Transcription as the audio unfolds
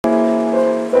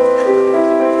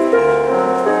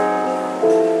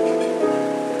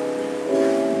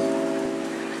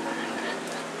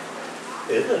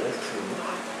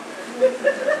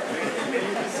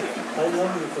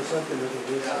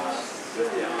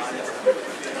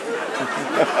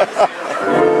Jag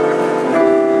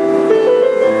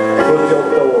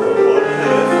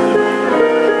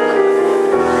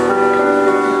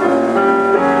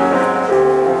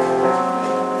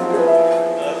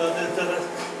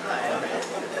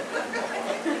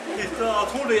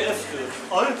tror det är efter.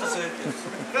 Ja, det är inte säkert.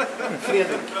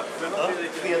 Fredrik.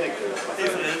 Fredrik. Det är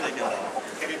Fredrik, ja.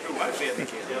 Ska vi prova Fredrik?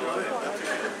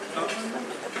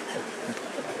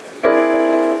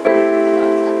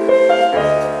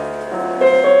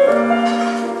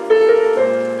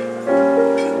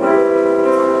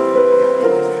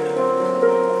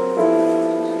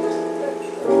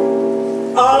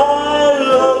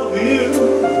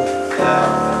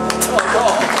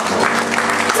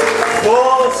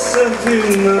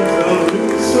 Sentimental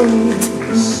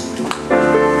reasons,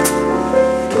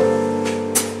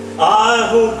 I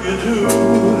hope you do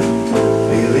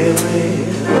believe me.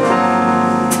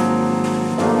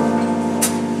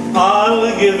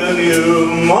 I've given you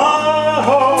my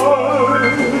heart.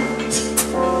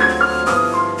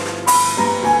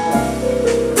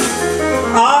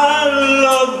 I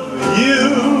love you,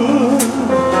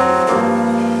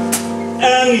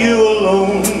 and you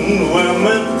alone were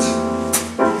meant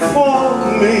for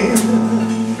me.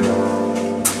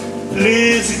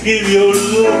 Please give your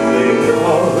loving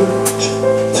heart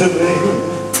to me,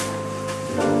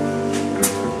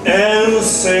 and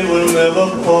say we'll never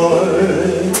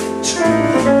part.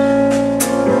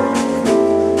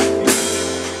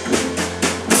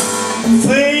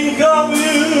 Think of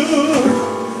you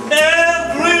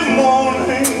every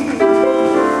morning,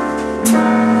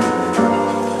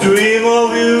 dream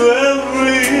of you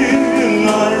every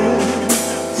night.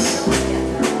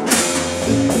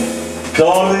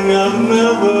 Darling, I'm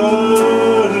never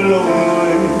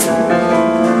lonely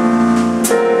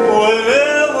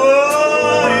whenever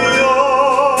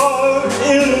you're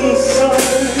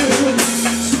inside.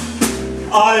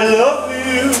 I love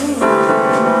you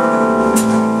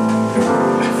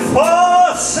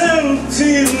for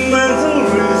sentimental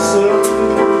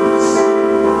reasons.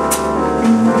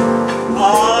 I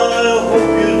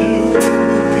hope you do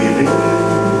believe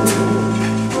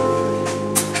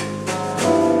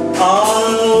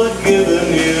I've given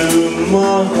you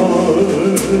my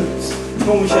heart.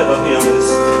 Kom kära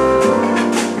pianist.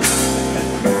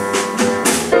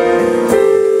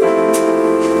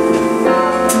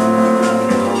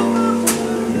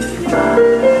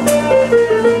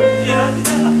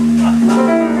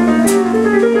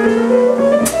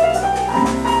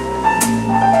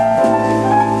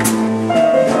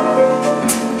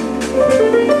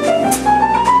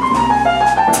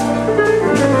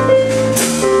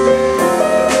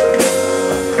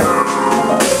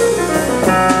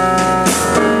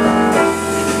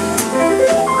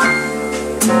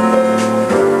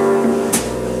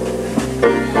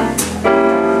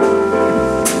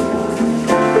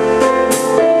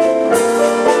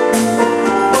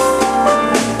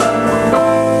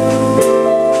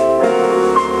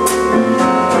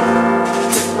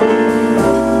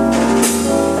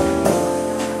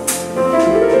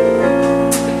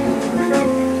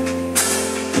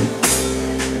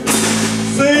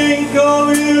 Think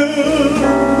of you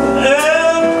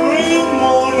every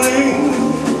morning,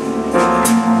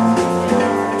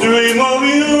 dream of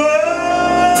you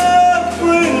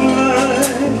every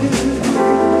night.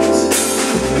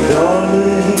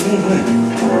 Darling,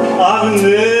 I'm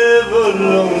never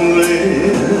lonely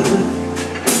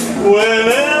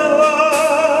whenever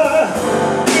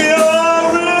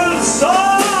you're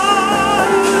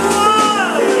inside. I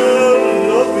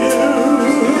love you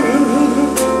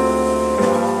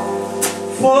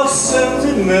for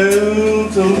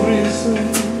sentimental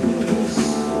reasons.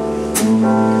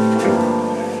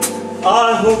 I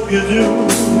hope you do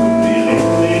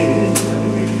believe me.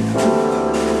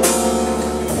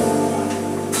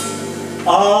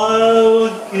 I'll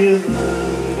give